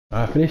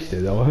I finished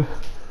it though.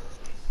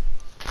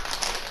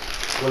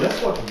 Well,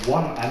 let's watch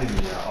one anime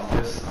of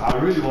this. I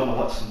really want to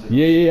watch something.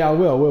 Yeah, I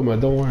will, man.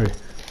 Don't worry.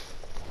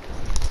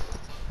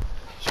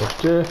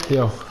 Structure,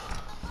 yo.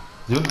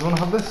 Do you want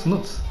to have this?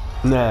 Nuts?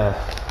 Nah.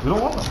 You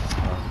don't want them?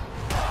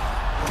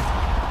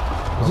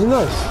 Is it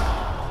nice?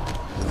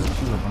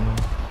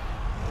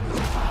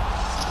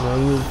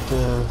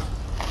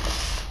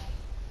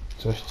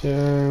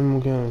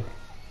 Structure,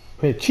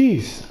 Hey,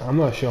 cheese. I'm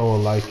not sure I will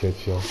like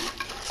it, yo.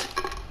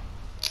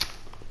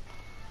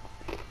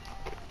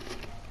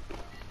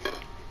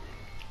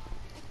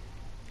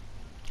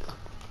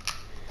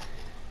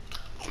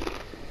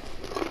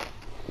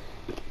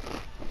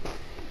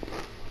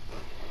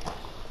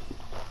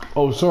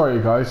 Oh, sorry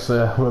guys,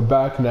 we're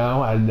back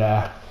now, and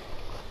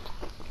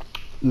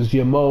this is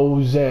your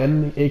Mo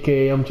Zen,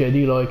 aka I'm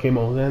JD, aka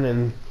Mo Zen,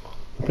 and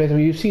we're playing some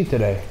UFC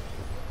today.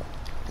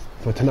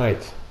 For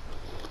tonight.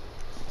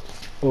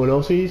 Oh, and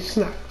also eat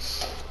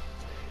snacks.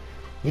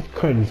 With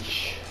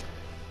crunch.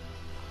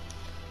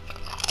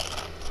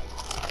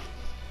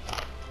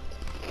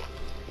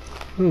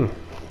 Nice.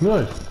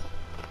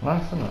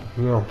 Nice, isn't it?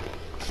 Yeah.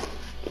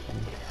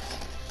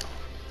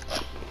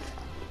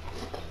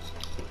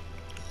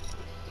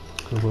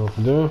 Good work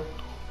to do.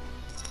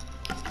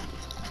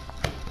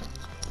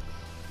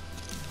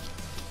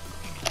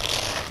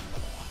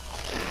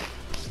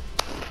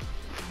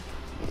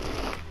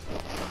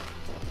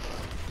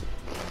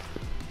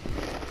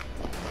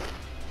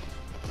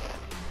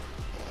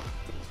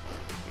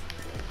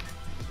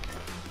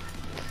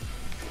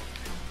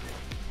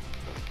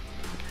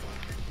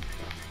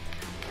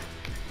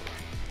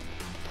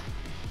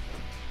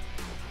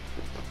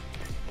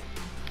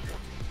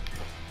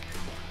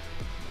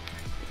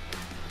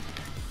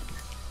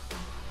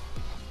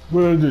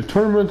 We're gonna do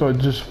tournament or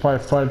just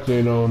fight,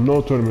 you know,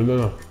 no tournament,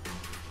 no.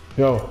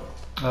 Yo.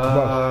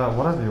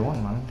 Whatever you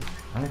want, man.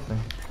 Anything.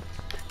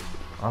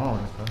 I don't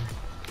really care.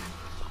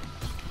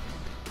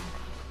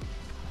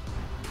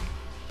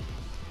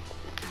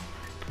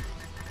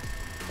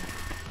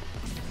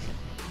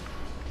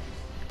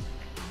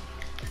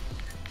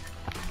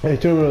 Hey,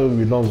 tournament will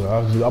be longer,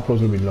 because the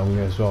uploads will be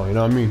longer as well, you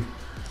know what I mean?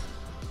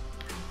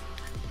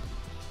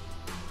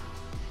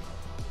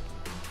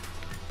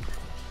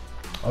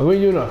 Are we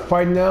doing a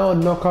fight now,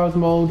 knockout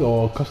mode,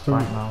 or custom?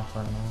 Fight now.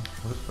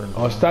 We'll just play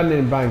Or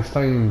standing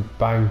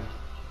bang.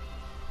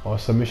 Or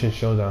submission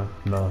showdown.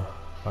 No,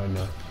 fight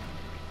now.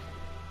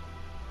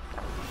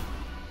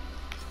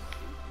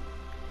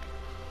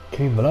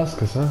 Cain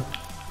Velasquez, huh?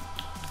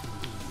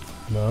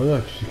 No,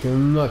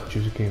 I'm not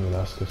choosing Cain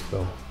Velasquez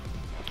though.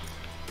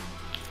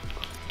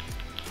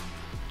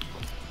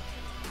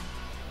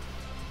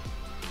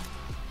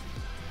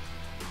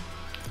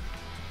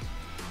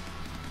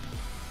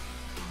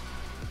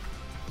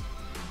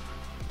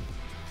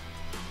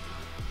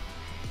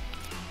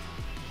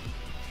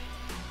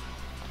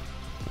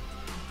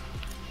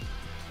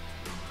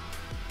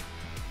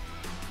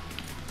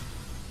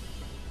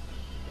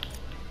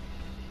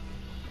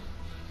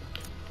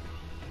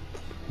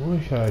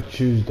 What should I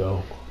choose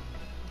though?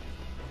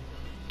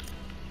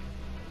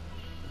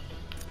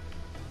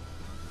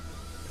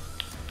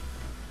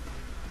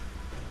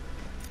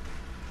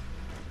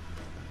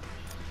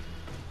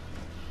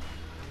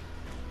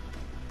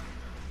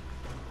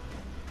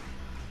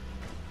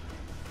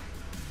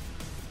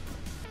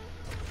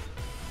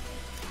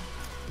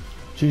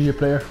 Choose your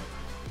player.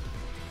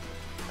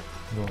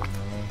 Go on,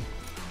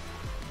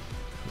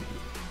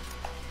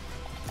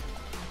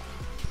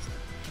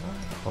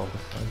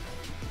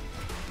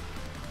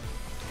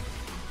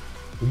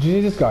 Did you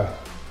see this guy? Yeah.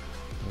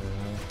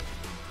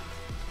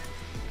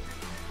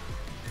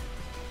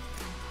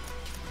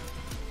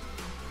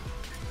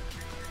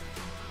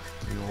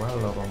 You're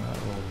well up on that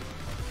road.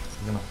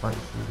 You're gonna fight you.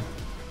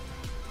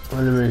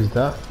 What anime is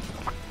that?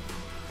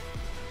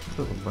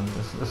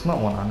 It's not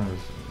one anime,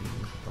 it's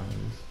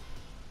bunnies.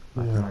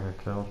 Acting like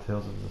a kill,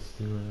 Tales of the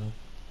Stereo.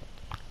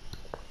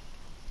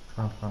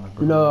 Trying to find a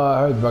good You know,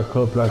 I heard about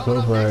Cold Black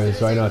Clover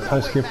is right now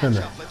time skip, isn't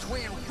it?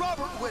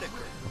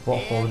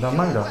 What for? The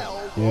manga?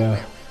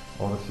 Yeah.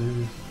 Or the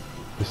series?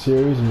 The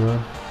series,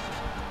 man.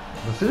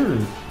 The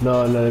series?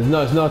 No,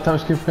 it's not time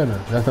skip, isn't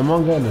it? That's the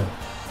manga, isn't it?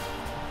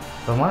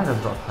 The manga's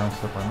got time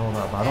skip, I know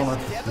that, but I don't know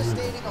if the series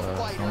is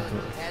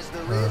as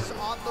there is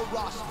on the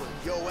roster.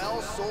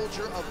 Yoel,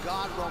 Soldier of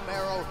God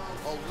Romero,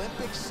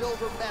 Olympic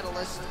silver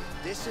medalist.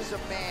 This is a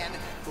man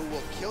who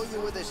will kill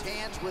you with his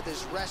hands, with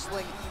his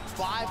wrestling.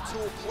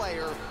 5-tool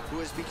player who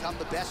has become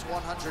the best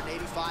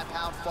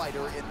 185-pound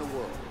fighter in the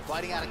world.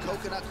 Fighting out of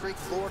Coconut Creek,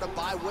 Florida,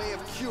 by way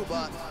of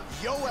Cuba,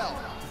 Yoel,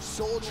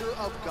 Soldier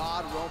of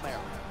God Romero.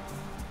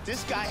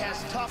 This guy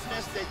has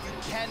toughness that you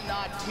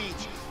cannot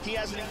teach. He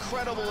has an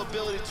incredible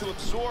ability to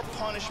absorb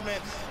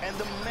punishment and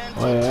the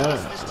mental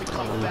toughness to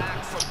come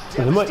back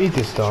from I might eat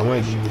this though, I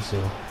might eat this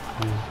though.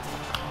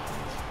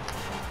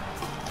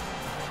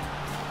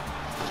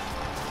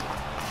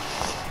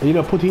 You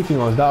know, put heating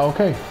on, is that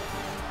okay?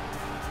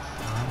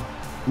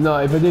 No,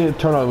 if it didn't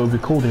turn on, it would be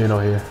cold here,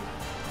 not here.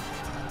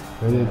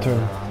 It didn't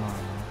turn.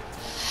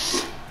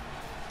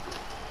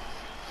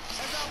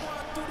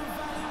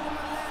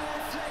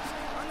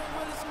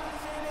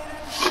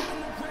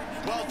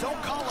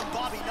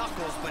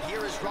 knuckles, but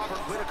here is Robert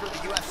Whittaker,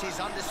 the UFC's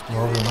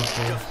undisputed,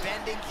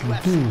 defending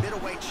UFC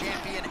middleweight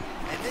champion.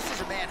 And this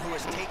is a man who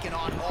has taken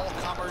on all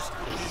comers.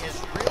 He has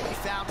really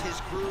found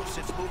his groove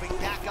since moving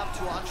back up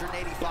to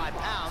 185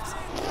 pounds.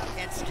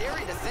 And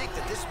scary to think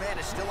that this man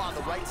is still on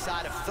the right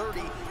side of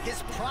 30.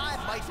 His prime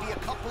might be a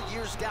couple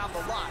years down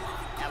the line.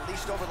 At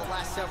least over the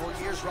last several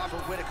years,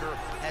 Robert Whittaker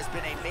has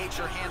been a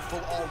major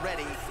handful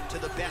already to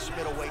the best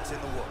middleweights in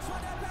the world.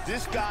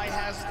 This guy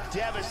has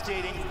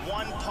devastating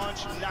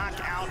one-punch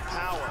knockout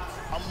power,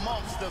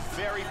 amongst the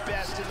very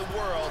best in the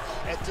world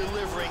at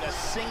delivering a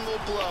single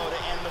blow to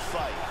end the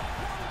fight.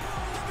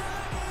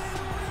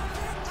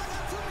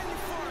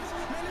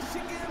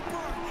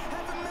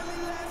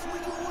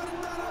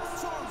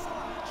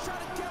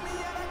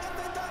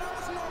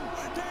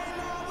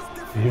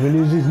 You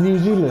believe this New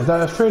Zealand? Is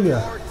that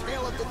Australia?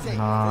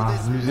 Nah,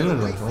 New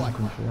Zealand is own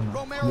country,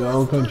 Your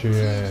own country,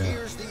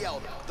 yeah.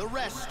 The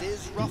rest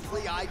is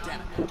roughly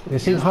identical. The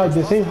same height,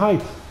 the same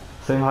height.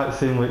 Same height,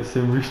 same weight,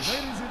 same reach.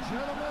 Ladies and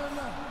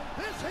gentlemen,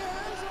 this is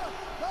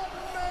the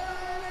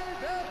main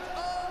event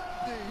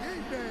of the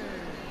evening.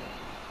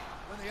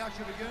 When the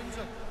action begins,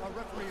 a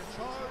referee in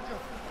charge,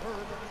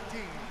 Herb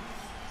Dean.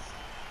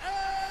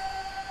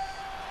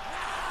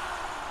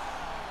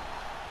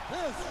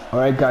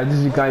 Alright guys, this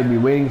is the guy you've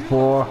been waiting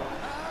for.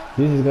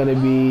 This is gonna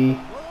be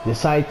the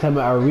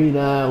Saitama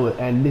Arena,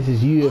 and this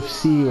is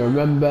UFC.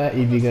 Remember,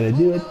 if you're gonna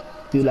do it,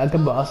 do like a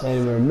boss,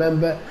 and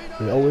remember,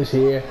 we're always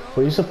here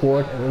for your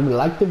support. And remember,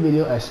 like the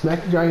video and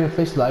smack the dragon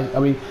fist like, I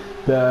mean,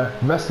 the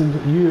wrestling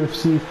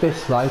UFC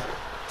fist like,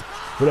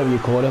 whatever you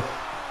call it.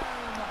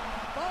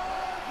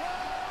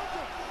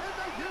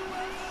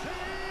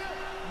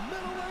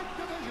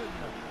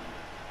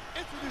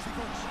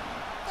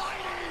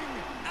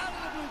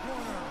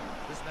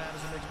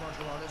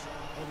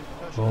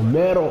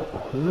 Romero.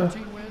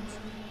 13 wins,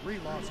 3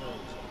 losses.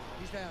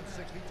 He stands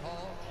 6 feet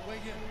tall,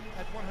 weighing in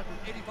at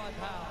 185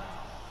 pounds.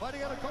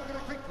 Fighting out of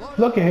Coconut Creek Club.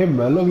 Look at him,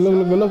 man. Look at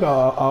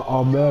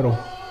Romero.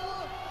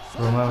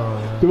 Romero,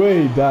 yeah. The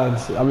way he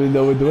dances. I mean,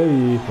 the way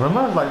he...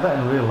 Romero's like that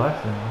in real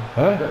life, you know.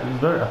 Huh? He's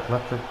very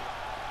athletic.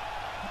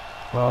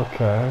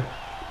 Okay.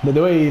 But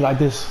the way he like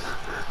this...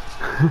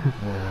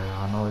 Yeah,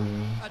 I know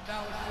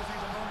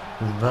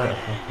he's very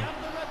athletic.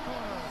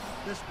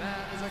 This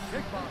man is a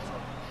kickboxer,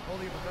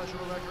 holding a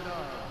professional record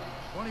of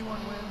 21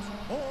 wins,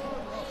 4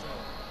 losses.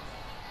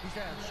 He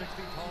stands 6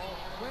 feet tall,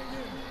 weighing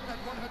in at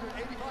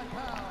 185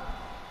 pounds.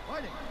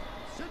 Fighting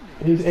Sydney.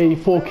 He's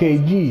 84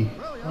 kg.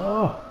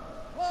 Oh.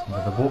 But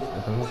they're both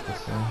the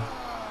same.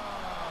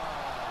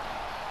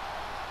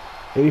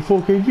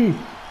 84 kg.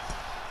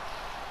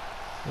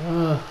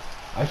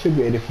 I should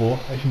be 84.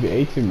 I should be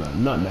 80,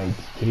 man, not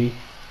 93.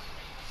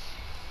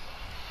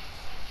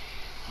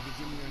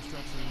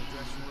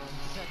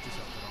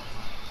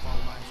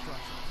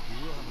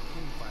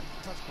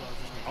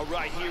 All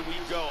right, here we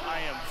go. I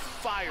am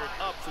fired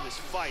up for this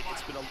fight.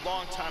 It's been a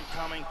long time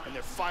coming, and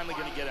they're finally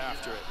going to get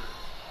after it.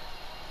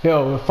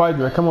 Yo, fight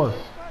me, come on.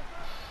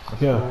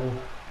 Yo.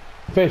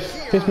 Fist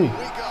me.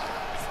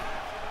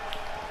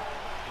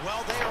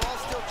 Well, they are all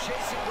still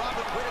chasing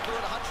Robert Whittaker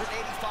at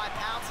 185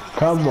 pounds. He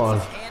Come on.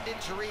 has hand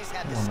injuries,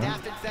 had the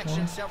staph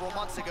infection several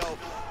months ago,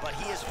 but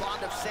he is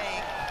fond of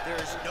saying there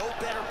is no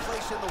better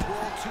place in the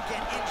world to get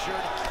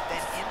injured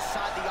than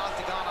inside the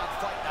octagon on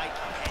fight night.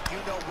 And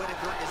you know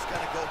Whittaker is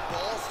going to go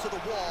balls to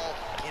the wall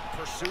in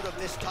pursuit of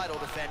this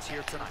title defense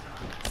here tonight.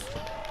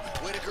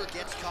 Whittaker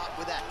gets caught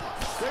with that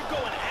punch. They're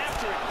going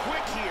after it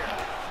quick here.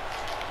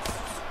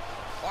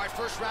 All right,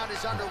 first round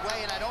is underway,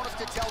 and I don't have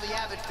to tell the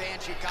avid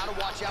fans, you've got to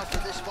watch out for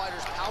this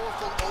fighter's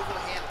powerful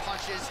overhand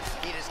punches.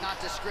 He does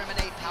not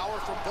discriminate, power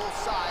from both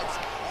sides,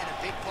 and a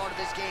big part of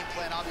his game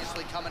plan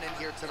obviously coming in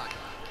here tonight.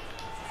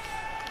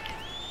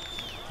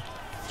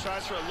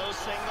 Tries for a low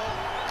single.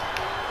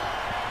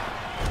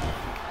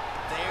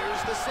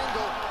 There's the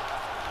single.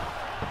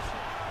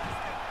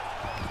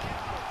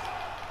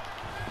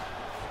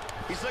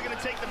 He's looking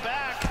to take the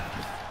back.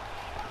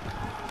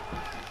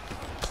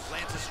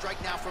 Lands a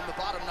strike now from the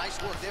bottom. Nice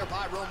work there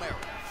by Romero.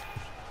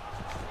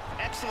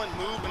 Excellent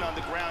movement on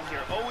the ground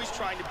here, always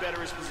trying to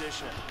better his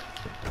position.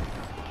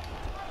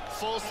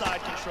 Full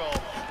side control.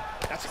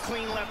 That's a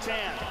clean left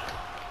hand.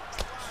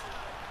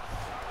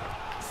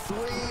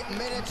 3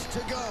 minutes to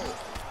go.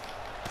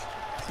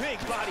 Big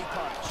body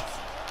punch.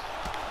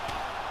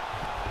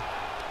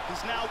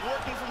 He's now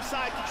working from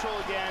side control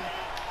again.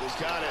 He's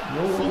got it.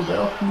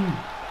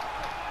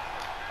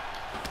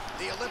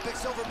 The Olympic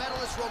silver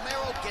medalist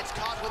Romero gets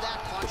caught with that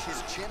punch.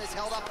 His chin is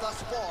held up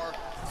thus far.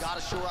 Got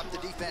to shore up the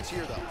defense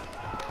here, though.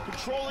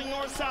 Controlling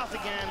north-south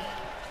again.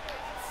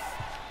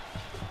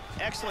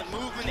 Excellent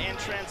movement and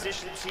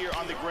transitions here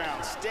on the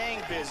ground.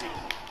 Staying busy.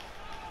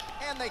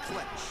 And they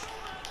clinch.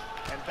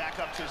 And back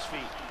up to his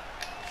feet.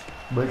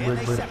 Break.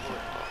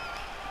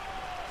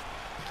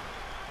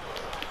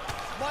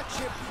 Much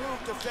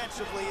improved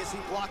defensively as he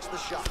blocks the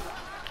shot.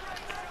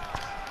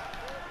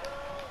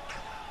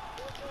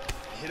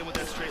 Hit him with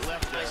that straight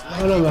left. Nice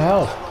I don't know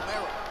how.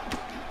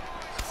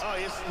 Oh,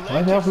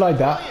 Why the hell like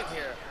that?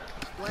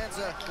 Lands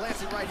a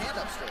glancing right hand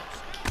upstairs.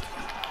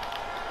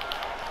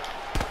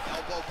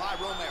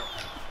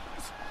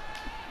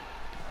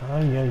 Well,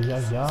 he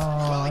got his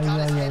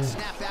head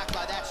snapped back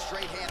by that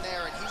straight hand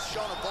there, and he's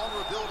shown a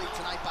vulnerability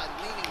tonight by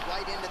leaning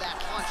right into that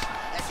punch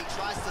as he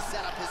tries to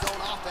set up his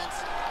own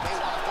offense. May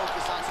want to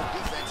focus on some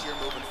defense here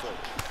moving forward.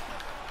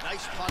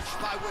 Nice punch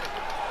by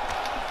Whittaker.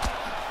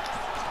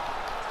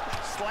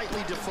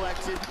 Slightly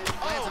deflected.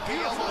 Lands a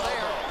big elbow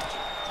there.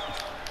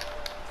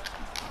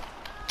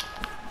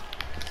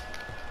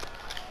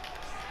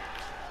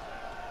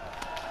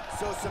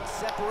 So some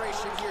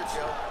separation here,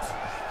 Joe.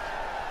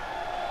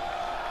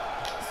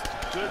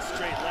 Good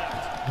straight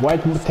left.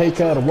 White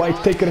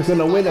Taker is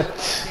gonna win it.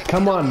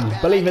 Come on,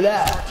 believe in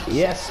that.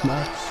 Yes,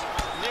 man.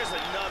 There's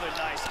another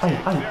nice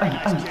kick. Very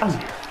nice kicks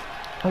here.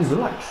 Hey,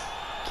 relax.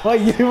 Oh,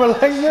 you were like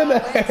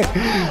that?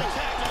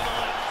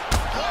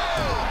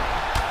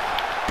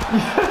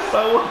 Yes, I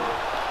won.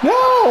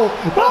 No!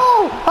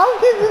 How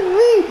did it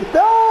me?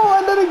 No!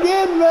 And then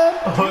again, man.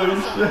 Oh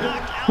shit.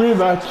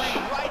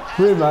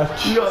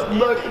 Rematch. You got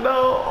knocked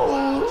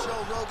out.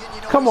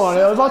 Come on,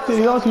 it was about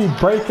to be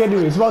break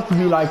anyway. It's about to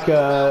be like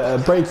a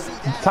break.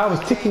 Time was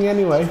ticking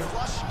anyway.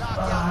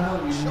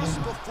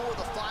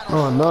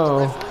 Oh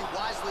no.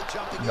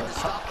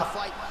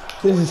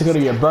 This is gonna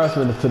be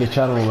embarrassment to the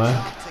channel, man.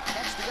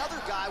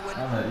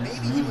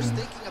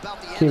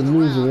 Keep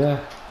losing, yeah.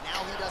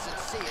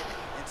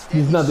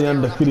 He's not the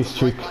undefeated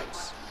streak.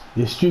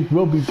 The streak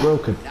will be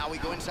broken. Now we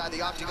go inside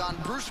the octagon.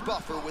 Bruce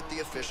Buffer with the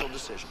official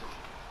decision.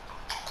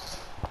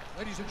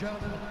 Ladies and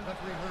gentlemen,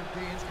 referee Herb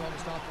Dean's called a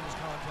stop to this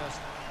contest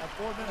at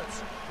 4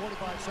 minutes,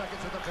 45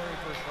 seconds of the very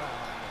first round.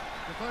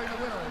 Declaring the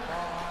winner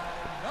by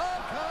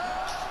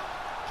knockout,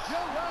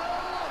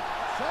 Yoel,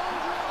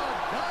 Soldier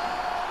of God,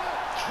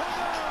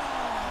 Romero.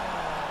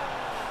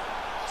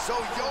 So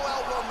Yoel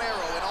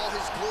Romero in all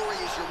his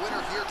glory is your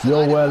winner here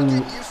Yoel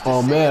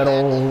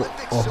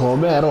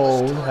Romero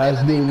has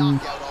been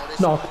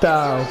knocked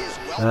out.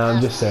 And I'm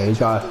just saying, he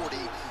got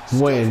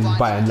win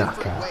by a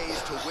knockout.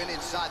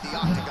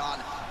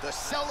 The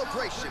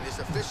celebration is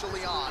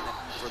officially on.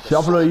 Should I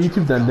upload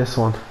YouTube then this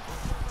one?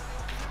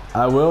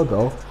 I will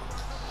though.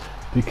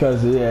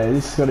 Because yeah,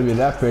 this is gonna be an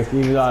epic,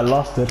 even though I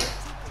lost it.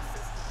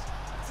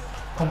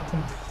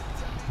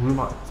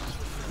 Rematch.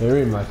 A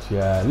rematch,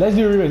 yeah. Let's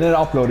do a rematch, then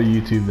upload to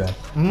YouTube then.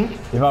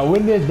 If I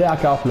win this, then I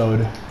can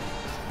upload it.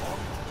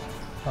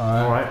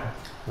 Alright.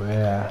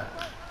 Yeah.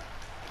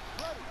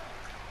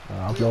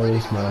 I'll upload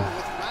this, man.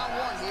 Round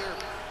one here.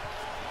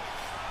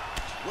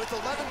 With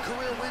 11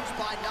 career wins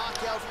by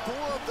knockout, 4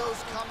 of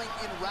those coming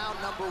in round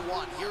number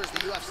 1. Here is the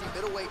UFC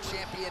middleweight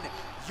champion,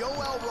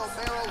 Yoel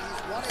Romero.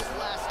 He's won his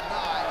last 9,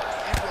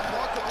 and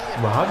remarkably,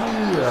 But how do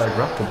you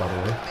grapple, by the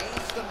way?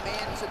 remains the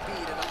man to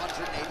beat at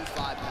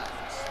 185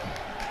 pounds.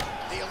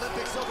 The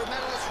Olympic silver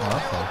medalist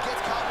Romero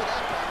gets caught with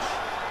that punch.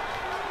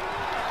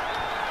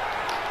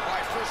 All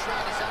right, first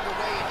round is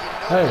underway, and you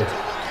know Hey, what to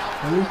look out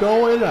for. where you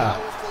going now?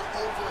 Powerful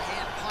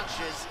overhand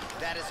punches.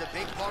 That is a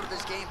big part of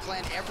his game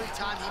plan. Every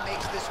time he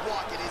makes this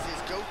walk, it is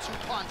his go-to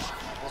punch.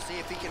 We'll see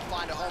if he can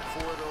find a home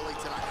for it early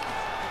tonight.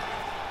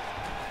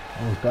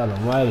 Oh God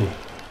almighty.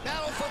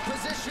 Battle for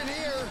position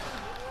here.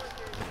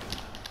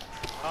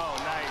 Oh,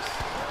 nice.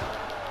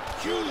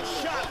 Huge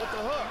shot with the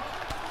hook.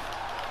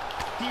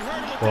 He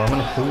hurt him with Well, I'm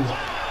gonna that. kill you. Oh!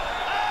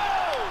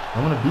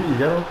 I'm gonna beat you,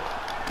 Ghetto.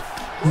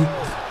 Woo!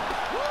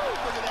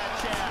 Look at that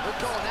jab. We're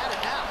going at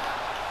it now.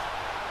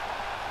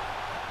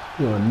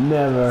 You'll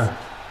never.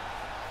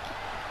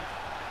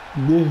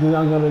 This is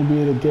not gonna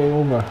be the game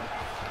over. Look at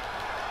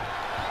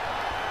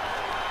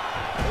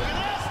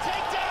this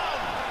takedown.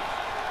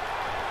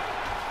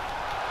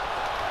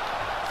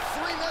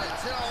 3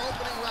 minutes in our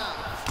opening round.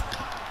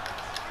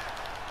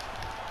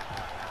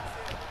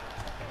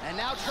 And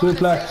now trying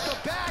to Suplex. take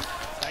the back.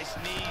 Nice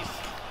knees.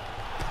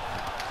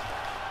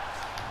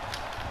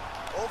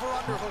 Over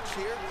underhooks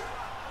here.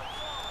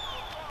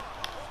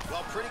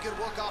 Well, pretty good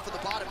work off of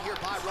the bottom here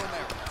by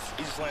Romero.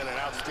 He's just landing an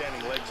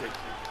outstanding leg kick.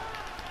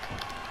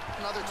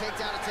 Another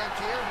takedown attempt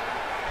here.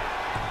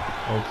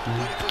 Okay.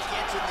 Whittaker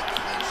gets in the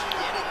clinch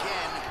yet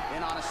again.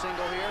 In on a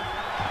single here.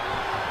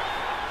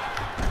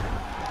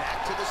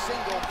 Back to the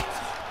single.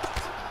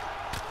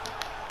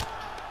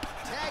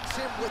 Tags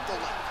him with the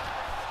left.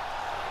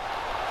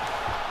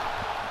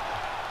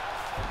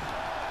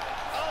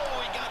 Oh,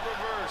 he got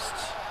reversed.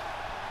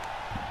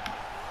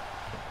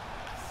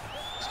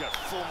 He's got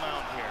full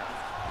mount here.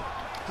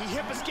 He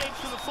hip escapes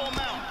from the full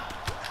mount.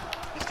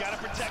 He's got to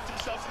protect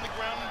himself from the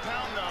ground and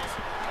pound, though.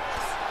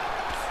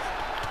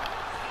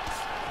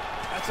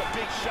 That's a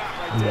big shot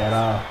right there.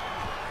 Yeah.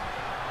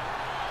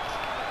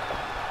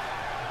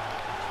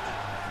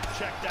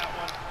 Check that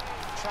one.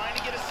 Trying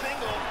to get a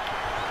single.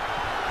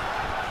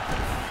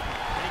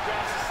 And he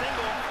grabs the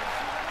single.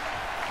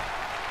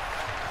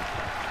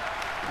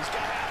 He's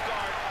got half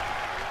guard.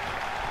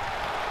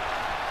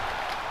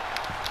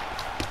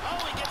 Oh,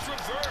 he gets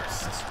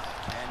reversed.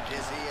 And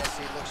busy as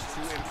he looks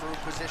to improve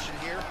position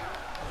here.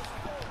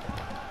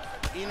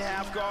 In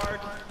half guard.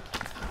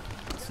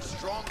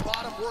 Strong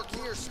bottom work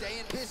here,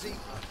 staying busy.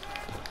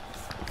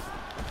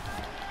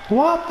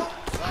 What?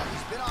 Well,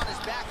 he's been on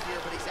his back here,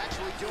 but he's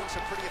actually doing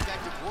some pretty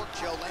effective work,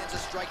 Joe. Lands a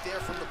strike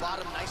there from the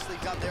bottom. Nicely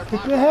done there.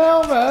 What the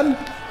hell, man?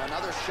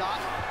 Another shot.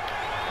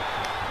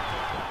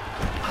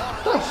 Oh,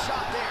 nice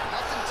shot there.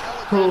 Nothing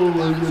telegraphed. Oh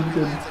my God,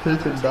 getting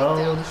taken down.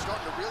 He's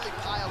starting to really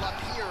pile up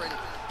here, and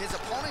his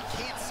opponent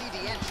can't see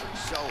the entry.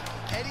 So,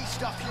 Eddie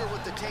stuff here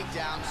with the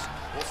takedowns.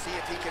 We'll see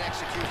if he can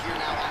execute here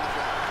now on the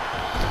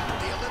ground.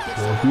 The Olympics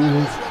gets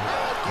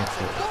another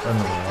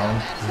takedown.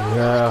 That is a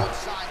very good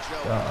sign,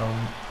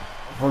 Joe.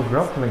 For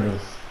grappling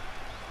is.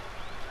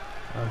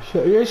 Oh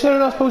shit, you're sure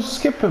not supposed to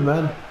skip him,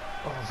 man.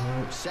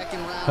 Second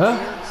round Huh?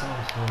 here.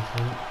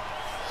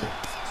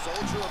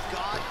 Soldier of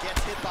God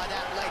gets hit by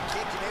that leg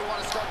kick. You may want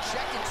to start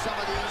checking some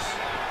of these.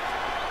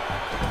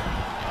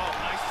 Oh,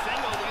 nice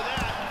single, look at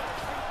that.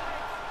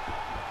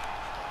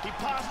 He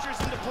postures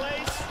into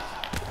place.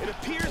 It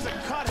appears a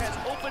cut has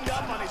opened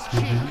up on his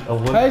cheek.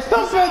 Hey,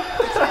 stop it!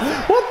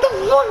 What the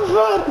fuck,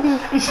 man?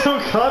 He's so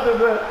God in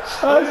there.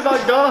 Oh, he's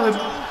not God.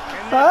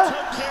 Huh?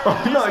 Oh,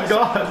 he's not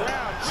God.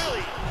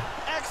 Really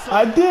excellent.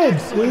 I did! You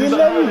He's didn't not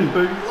let me!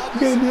 anything. You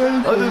couldn't do I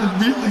anything. just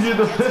beat you in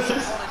the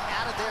face.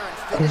 Out of there and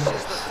finishes the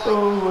fight.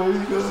 Oh my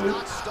God.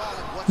 Not stalling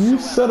You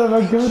whatsoever. son of a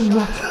gun,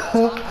 man.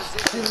 I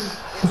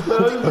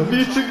just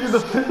beat you in the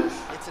face.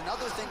 It's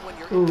another thing when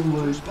you're Oh in my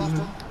Bruce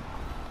Buffer.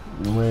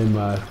 Win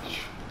match.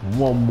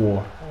 One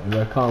more. If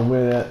I can't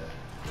win it,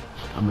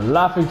 I'm a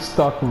laughing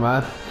stock,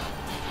 man.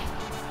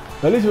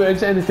 At least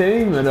it's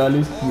entertaining, man. At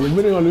least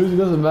winning or losing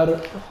doesn't matter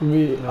for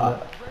me.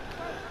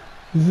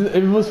 If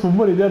it was for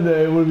money, then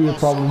it would be a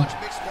problem.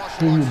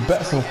 If you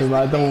bet something,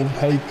 man, I don't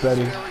hate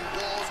betting.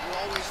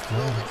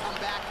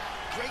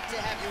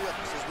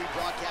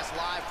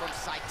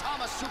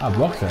 I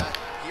blocked that.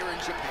 Here in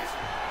Japan.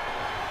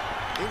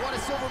 He won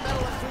a silver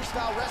medal in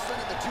freestyle wrestling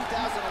in the 2000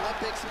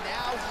 Olympics.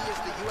 Now he is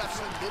the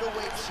UFC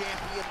middleweight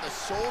champion, the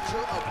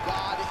Soldier of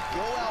God,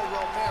 Yoel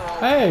Romero.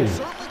 Hey!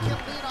 Certainly can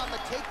lean on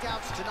the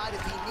takedowns tonight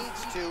if he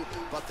needs to,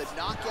 but the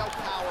knockout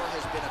power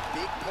has been a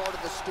big part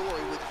of the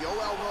story with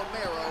Yoel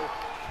Romero.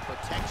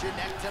 Protect your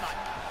neck tonight.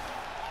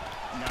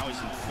 Now he's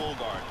in full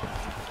guard.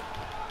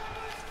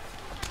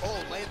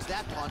 Oh, lands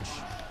that punch.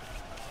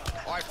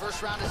 All right,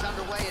 first round is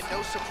underway, and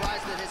no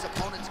surprise that his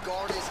opponent's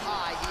guard is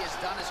high. He has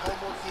done his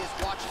homework. He has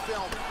watched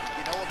film.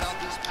 You know about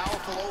these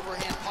powerful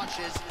overhand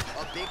punches.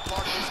 A big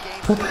part of this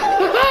game. Get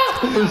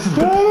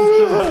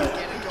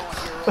it going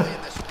here early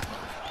in this one.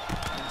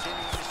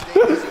 Continuing to stay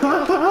busy.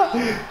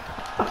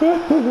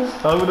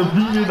 I'm gonna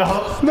beat you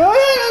now. No!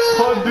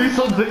 Come on, do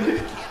something.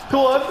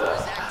 Come on.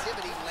 His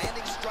activity,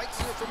 landing strikes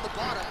here from the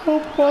bottom.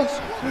 Oh, fuck.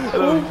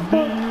 And I'll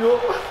beat you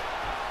up.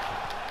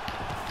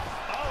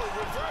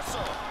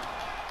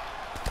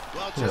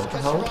 Well, just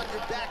because you're on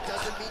your back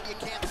doesn't mean you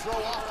can't throw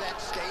off that.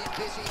 Staying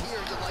busy here,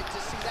 you like to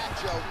see that,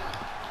 Joe.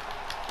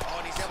 Oh,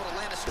 and he's able to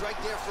land a strike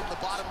there from the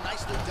bottom.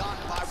 Nicely done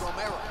by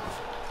Romero.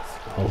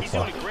 Oh, He's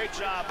fuck. doing a great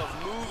job of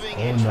moving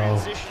Oh, and no.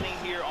 transitioning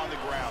here on the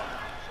ground.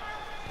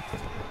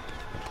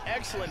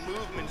 Excellent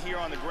movement here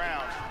on the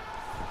ground.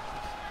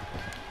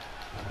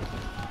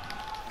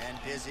 And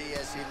busy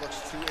as he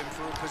looks to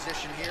improve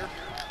position here.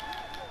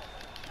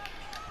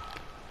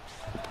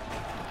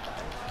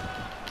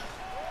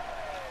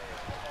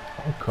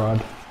 Oh, crud.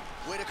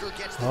 Whitaker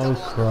gets the Oh,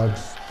 double crud.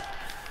 underhooks.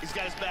 He's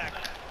got his back.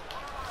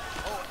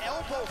 Oh,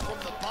 elbow from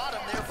the bottom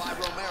there by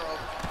Romero.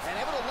 And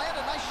able to land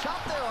a nice shot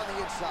there on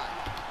the inside.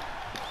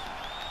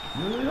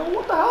 Yo,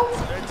 what the hell?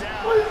 They're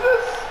down. What is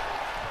this?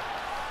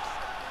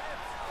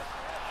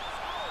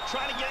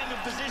 Trying to get into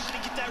position to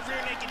get that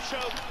rear naked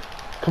choke.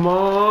 Come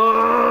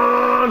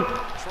on!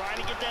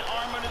 Trying to get that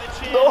arm under the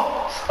chin.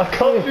 No, I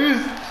can't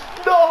use.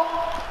 No,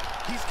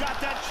 He's got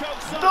that choke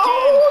sunk no, in.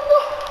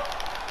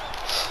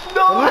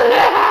 no, no.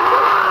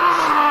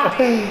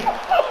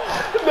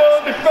 No,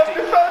 defend.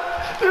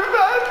 He's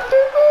got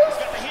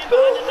the hand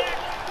behind the neck.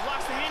 He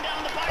locks the hand down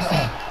on the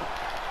bicep.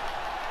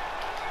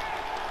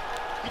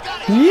 He got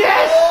it.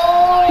 Yes!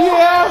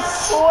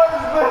 Yes! What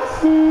is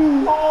this?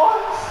 What?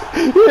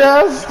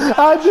 Yes!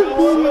 I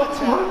defeated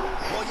it!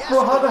 Bro,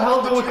 how the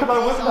hell can I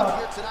win that?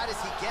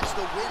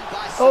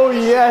 Oh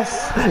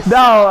yes!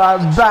 Now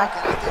I'm back!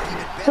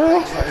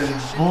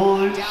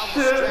 Bullshit.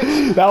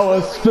 That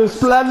was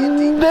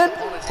splendid!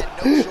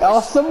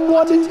 Awesome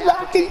one is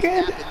back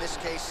again! In this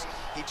case,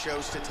 he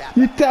chose to tap.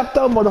 You tapped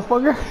out,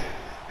 motherfucker!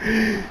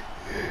 And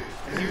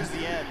here's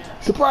the end.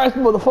 Surprise,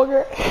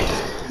 motherfucker!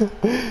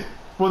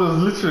 Bro,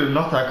 there's literally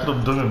nothing I could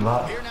have done in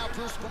that. Here now,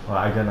 Bruce.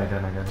 Alright, again,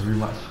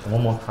 rematch.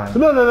 One more time.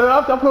 No, I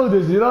have to upload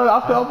this, you know, I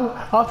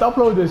have to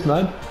upload this,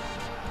 man.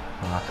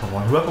 Ah, come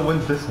on. Whoever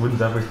wins this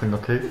wins everything,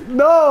 okay?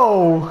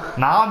 No!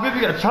 Nah, I'm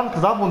giving you a chance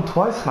because I've won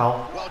twice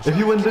now. If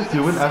you win this,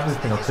 you win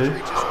everything, okay?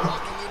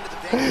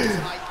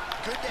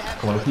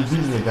 Come on, if you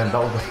beat me again, that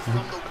was a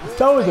fluke.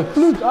 That was a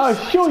fluke, I'll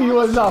show you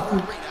was not.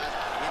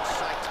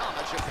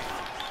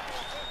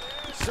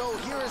 So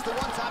here is the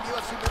one-time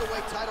UFC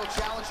middleweight title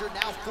challenger,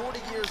 now 40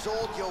 years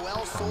old,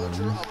 Yoel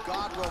Soldier of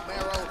God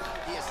Romero.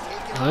 He has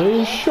taken. Are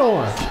you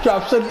sure?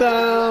 Drops it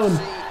down.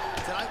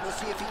 Tonight we'll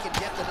see if he can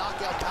get the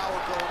knockout power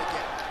going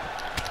again.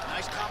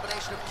 Nice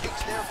combination of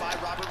kicks there by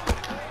Robert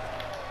Whitaker.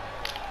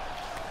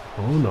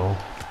 Oh no.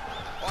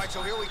 All right,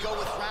 so here we go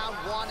with round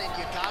one, and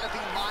you got to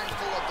be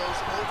mindful of those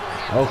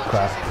overhand Oh, punches.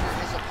 crap. If you're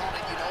his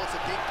opponent, you know it's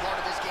a big part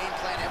of his game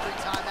plan. Every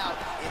time out,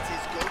 it's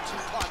his go-to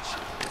punch.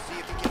 We'll see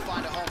if he can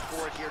find a home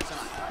for it here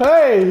tonight.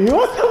 Hey,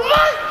 what the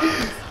fuck?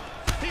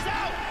 He's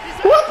out! He's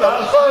out! What the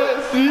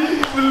fuck?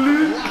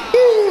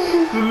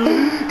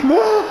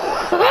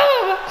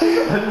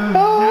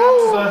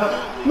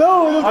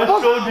 No, the I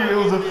fuck? told you it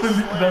was a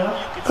fluke there.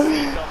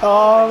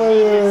 Oh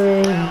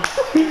man.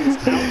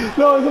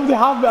 No, something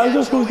happened. I was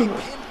just supposed to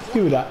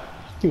do that.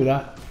 Do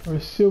that.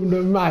 Resume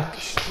the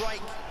match.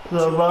 Strike.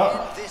 So In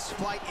this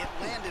fight, it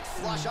landed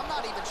flush. I'm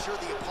not even sure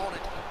the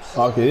opponent.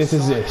 Okay, this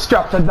is it.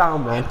 Strap it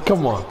down, man.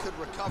 Come on. Could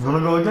You recover. wanna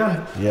go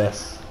again?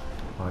 Yes.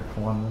 Alright,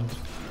 come on then.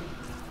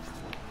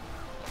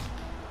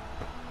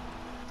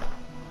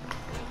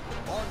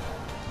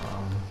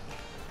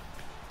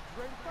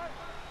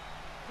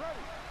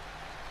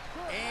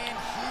 And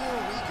here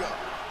we go.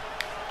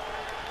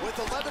 With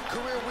 11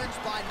 career wins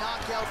by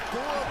knockout, 4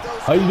 of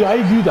those. How you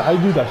do that? How you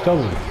do that? Tell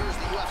me. Here's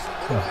the UFC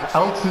middleweight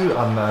L2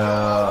 and I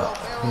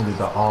think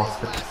the R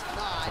stick.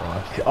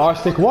 The R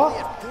stick what?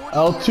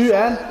 L2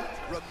 and?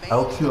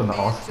 L2 on the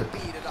R stick.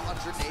 At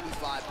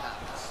 185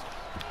 pounds.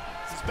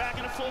 He's back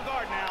in a full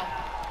guard now.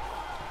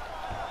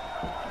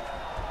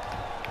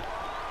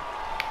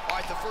 All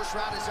right, the first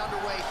round is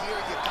underway here.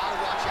 You gotta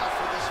watch out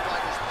for this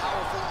fighter's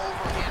powerful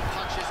overhand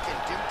punches can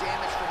do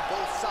damage from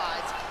both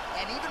sides.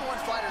 And even when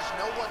fighters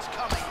know what's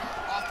coming,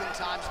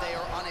 oftentimes they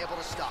are unable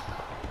to stop.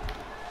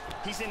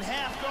 He's in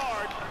half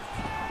guard.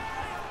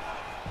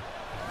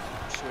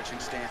 Switching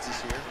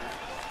stances here.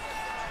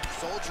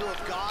 Soldier of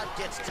God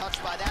gets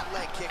touched by that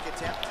leg kick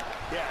attempt.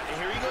 Yeah, and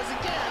here he goes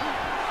again.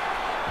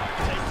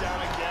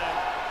 Takedown again.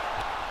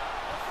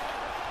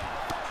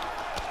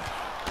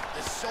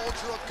 The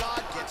Soldier of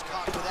God gets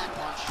caught with that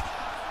punch.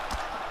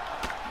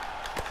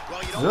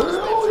 Well, you don't want to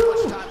spend too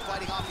much time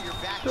fighting off of your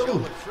back, Joe,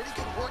 but pretty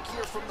good work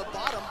here from the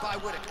bottom by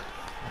Whitaker.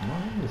 No,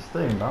 he's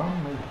staying down,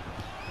 maybe.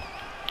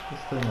 He's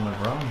staying on the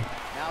ground.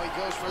 Now he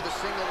goes for the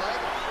single leg.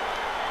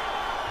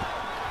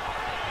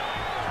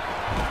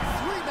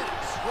 3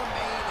 minutes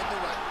remain in the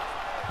round.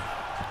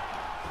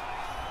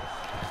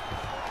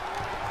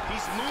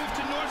 He's moved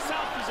to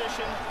north-south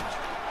position.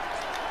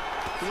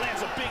 He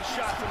lands a big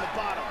shot from the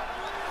bottom.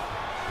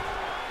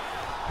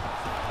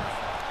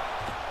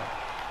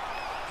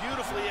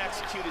 Beautifully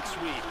executed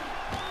sweep.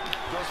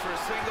 Goes for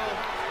a single.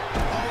 Oh,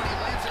 and he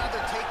lands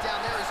another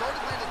takedown there. He's already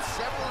landed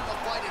several in the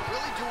fight and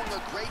really doing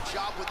a great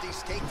job with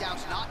these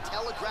takedowns, not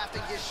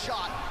telegraphing his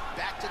shot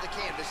back to the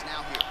canvas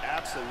now here.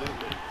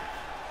 Absolutely.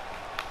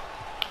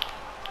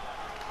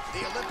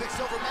 The Olympic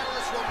silver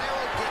medalist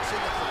Romero gets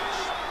in the clinch.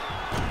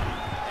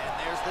 And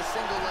there's the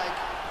single leg.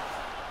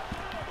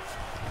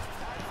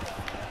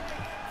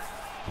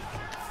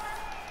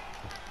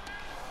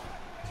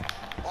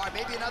 All right,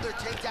 maybe another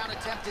takedown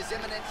attempt is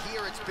imminent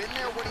here. It's been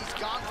there when he's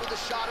gone for the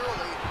shot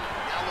early.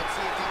 Now let's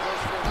see if he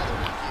goes for another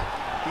one here.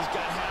 He's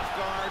got half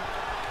guard.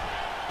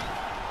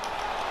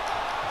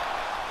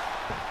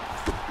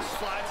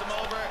 Slides him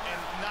over, and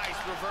nice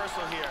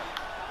reversal here.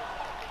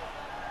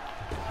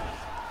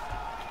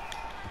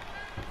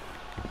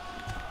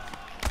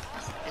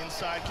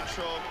 Inside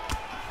control.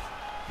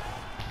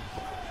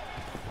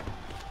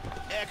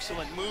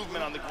 Excellent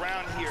movement on the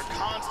ground here.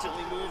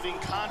 Constantly moving,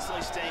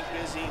 constantly staying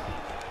busy.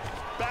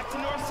 Back to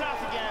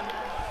north-south again.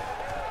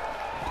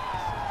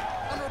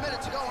 Under a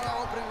minute to go in our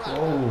opening round.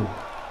 Oh.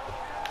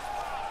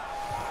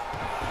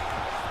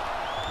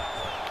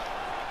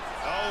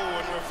 Oh,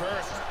 and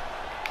reversed.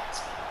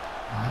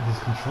 Man,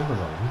 these controllers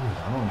are weird. I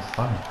don't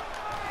understand.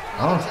 I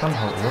don't understand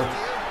how it works.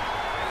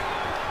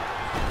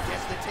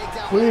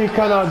 We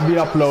cannot be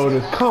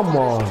uploaded. Come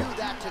on.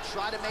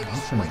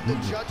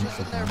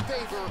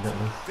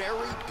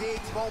 Very big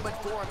moment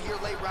for him here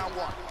late round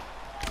one.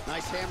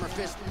 Nice hammer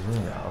fist.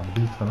 Yeah, I'm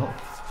beaten up.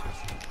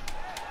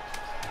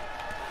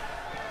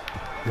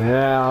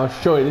 Yeah, I'll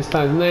show you. This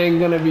time it ain't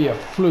gonna be a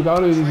fluke.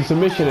 I'll do the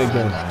submission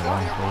again. The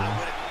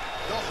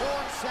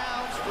horn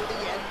sounds for the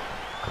end.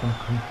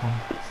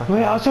 Come.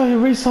 Wait, I'll try to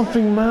read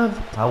something, man.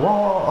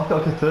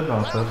 Okay, third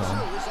round. Round two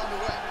is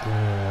underway.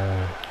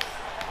 Yeah.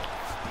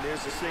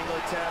 There's a single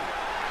attempt.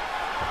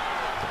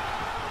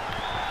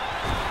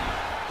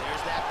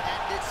 There's that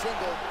patented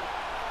single.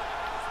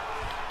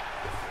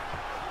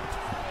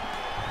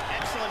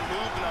 Excellent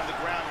movement on the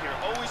ground here.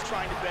 Always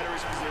trying to better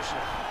his position.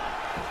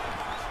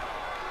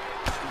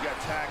 He got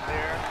tagged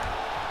there.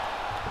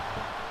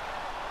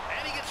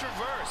 And he gets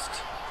reversed.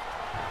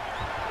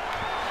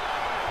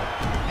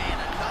 Man,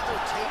 another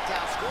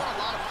takedown. Scoring a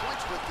lot of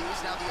points with these.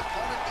 Now the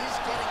opponent is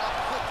getting up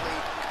quickly,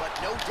 but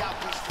no doubt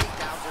these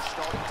takedowns are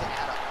starting to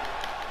add up.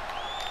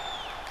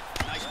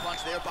 Nice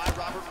punch there by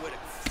Robert Whitaker.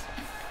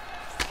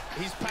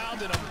 He's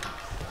pounding him.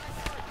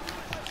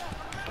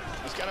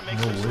 He's got to make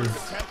some sort of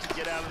attempt to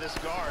get out of this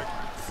guard.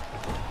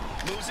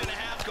 Moves into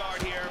half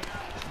guard here.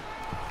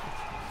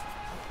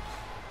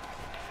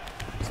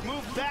 He's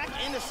moved back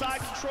into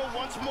side control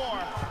once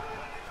more.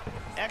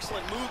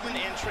 Excellent movement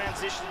and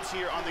transitions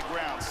here on the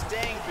ground.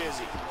 Staying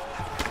busy.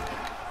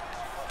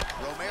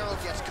 Romero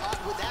gets caught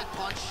with that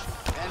punch,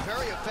 and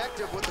very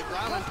effective with the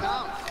ground and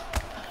pound.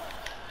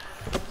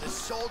 The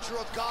Soldier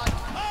of God.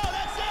 Oh,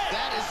 that's it!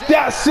 That is it!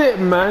 That's it,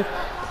 man!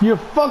 You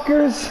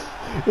fuckers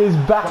is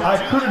back. I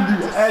couldn't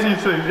do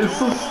anything. It's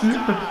so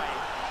stupid.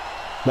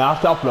 Now I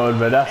have to upload,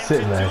 but that's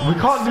it, man. We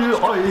can't do.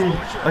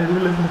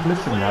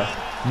 Listen, guys.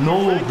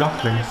 No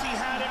grappling.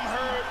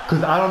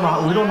 Because I don't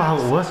know. We don't know how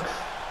it works.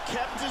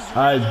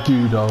 I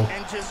do though.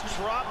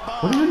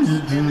 What do you mean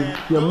you do?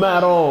 Your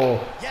medal.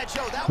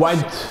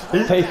 White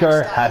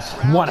Taker has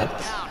won it.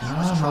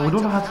 No, we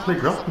don't know how to play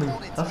grappling.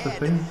 That's the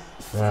thing.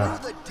 Yeah.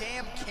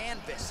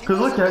 Because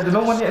look, you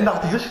know when you're in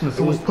that position,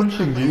 someone's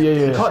punching you.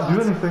 Yeah. You can't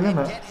do anything,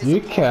 innit?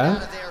 You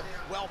can.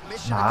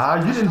 Nah,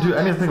 you didn't do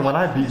anything when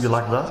I beat you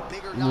like that.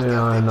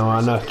 Yeah, I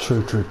know.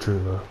 True,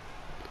 bro.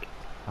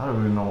 I don't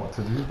really know what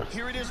to do.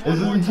 You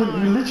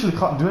literally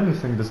can't do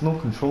anything. There's no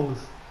controllers.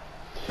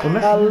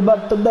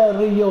 Alberto Del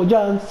Rio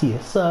Jansi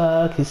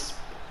sucks.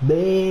 So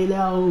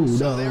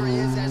there he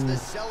is as the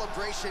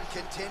celebration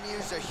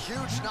continues. A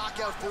huge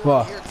knockout for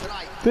him here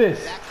tonight.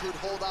 This that could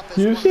hold up as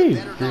you one of see?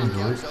 the better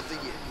knockouts of the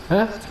year.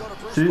 Huh? Let's go to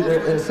Bruce See, Buffer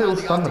it's inside all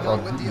the standard octagon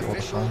on with the video all the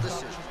official time.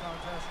 decision.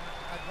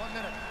 At 1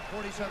 minute,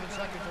 47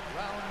 seconds of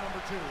round number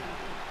 2.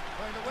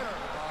 Playing the winner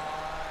by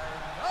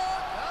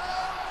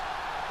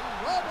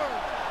Robert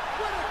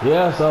Whittaker.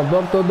 Yes,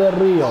 Alberto Del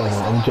Rio.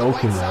 I'm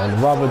joking, man.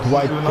 Robert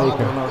White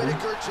Taker.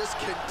 Whittaker just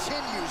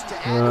continues to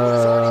add to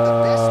his already the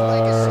best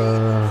legacy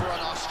for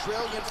an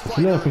Australian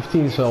fighter. You're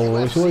 15,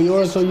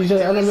 so you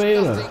said MMA,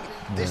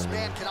 This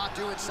man cannot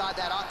do inside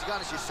that octagon,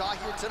 as you saw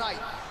here tonight.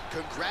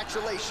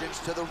 Congratulations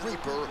to the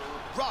Reaper,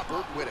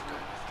 Robert Whittaker.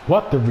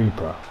 What the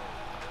Reaper?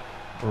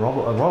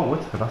 Robert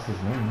Whittaker, that's his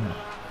name, isn't it?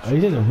 Oh,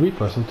 he said the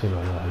Reaper or something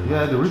like that.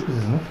 Yeah, the Reaper's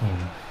his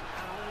nickname.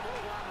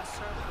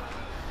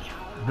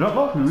 You don't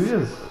know who he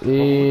is.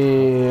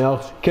 Yeah,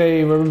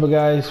 okay, remember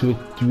guys,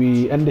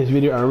 we end this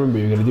video. I remember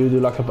you're gonna do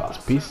like a boss.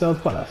 Peace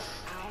out, fellas.